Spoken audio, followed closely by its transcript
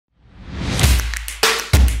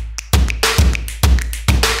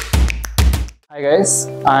Hi guys,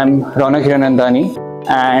 I'm Ronak Hiranandani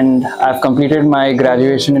and I've completed my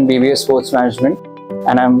graduation in BBA Sports Management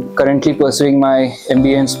and I'm currently pursuing my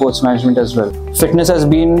MBA in Sports Management as well. Fitness has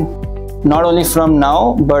been not only from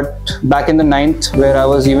now but back in the 9th where I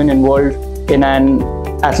was even involved in an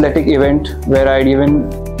athletic event where I'd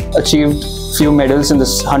even achieved few medals in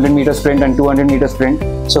this 100-meter sprint and 200-meter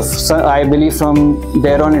sprint. So I believe from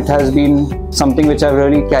there on it has been something which I've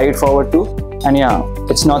really carried forward to. And yeah,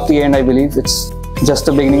 it's not the end, I believe. It's just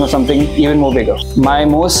the beginning of something even more bigger. My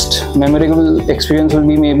most memorable experience will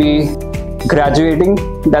be maybe graduating.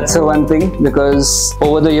 That's the one thing, because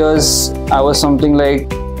over the years, I was something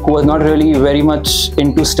like who was not really very much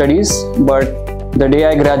into studies, but the day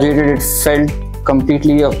I graduated, it felt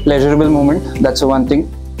completely a pleasurable moment. That's the one thing.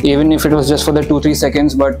 Even if it was just for the 2-3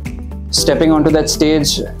 seconds, but stepping onto that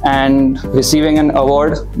stage and receiving an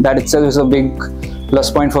award, that itself is a big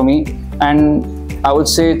plus point for me. And I would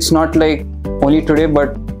say it's not like only today,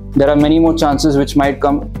 but there are many more chances which might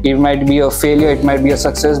come. It might be a failure, it might be a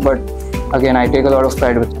success, but again, I take a lot of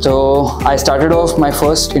pride with it. So I started off, my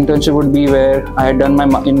first internship would be where I had done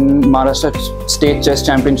in Maharashtra State Chess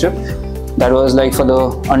Championship. That was like for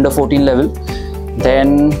the under 14 level.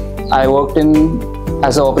 Then I worked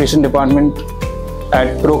as an operation department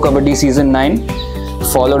at Pro Kabaddi Season 9,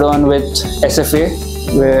 followed on with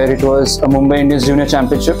SFA, where it was a Mumbai Indians Junior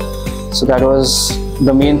Championship. So that was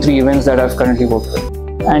the main 3 events that I've currently worked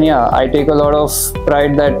with. And yeah, I take a lot of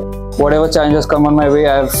pride that whatever challenges come on my way,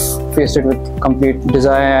 I've faced it with complete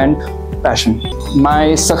desire and passion.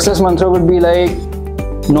 My success mantra would be like,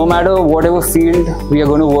 no matter whatever field we are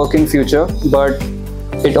going to work in future, but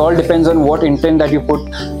it all depends on what intent that you put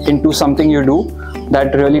into something you do.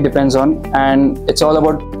 That really depends on, and it's all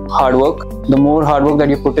about hard work. The more hard work that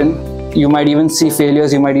you put in, you might even see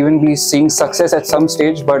failures, you might even be seeing success at some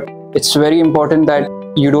stage, but it's very important that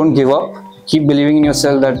you don't give up. Keep believing in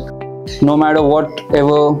yourself that no matter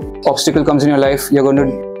whatever obstacle comes in your life, you're going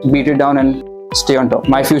to beat it down and stay on top.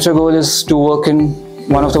 My future goal is to work in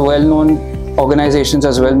one of the well-known organizations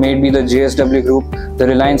as well, maybe the JSW Group, the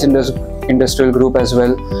Reliance Industrial Group as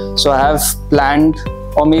well. So I have planned,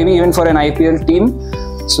 or maybe even for an IPL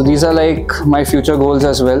team. So these are like my future goals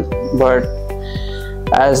as well. But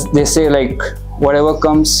as they say, like whatever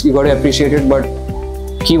comes, you got to appreciate it, but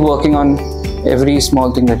keep working on every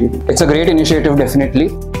small thing that you do. It's a great initiative, definitely,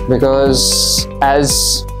 because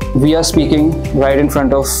as we are speaking right in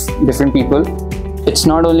front of different people, it's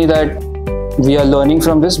not only that we are learning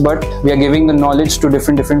from this, but we are giving the knowledge to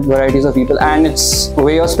different varieties of people, and it's a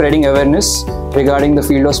way of spreading awareness regarding the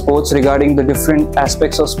field of sports, regarding the different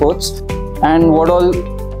aspects of sports, and what all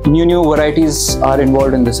new varieties are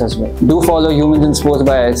involved in this as well. Do follow Humans in Sports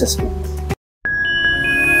by ISSP.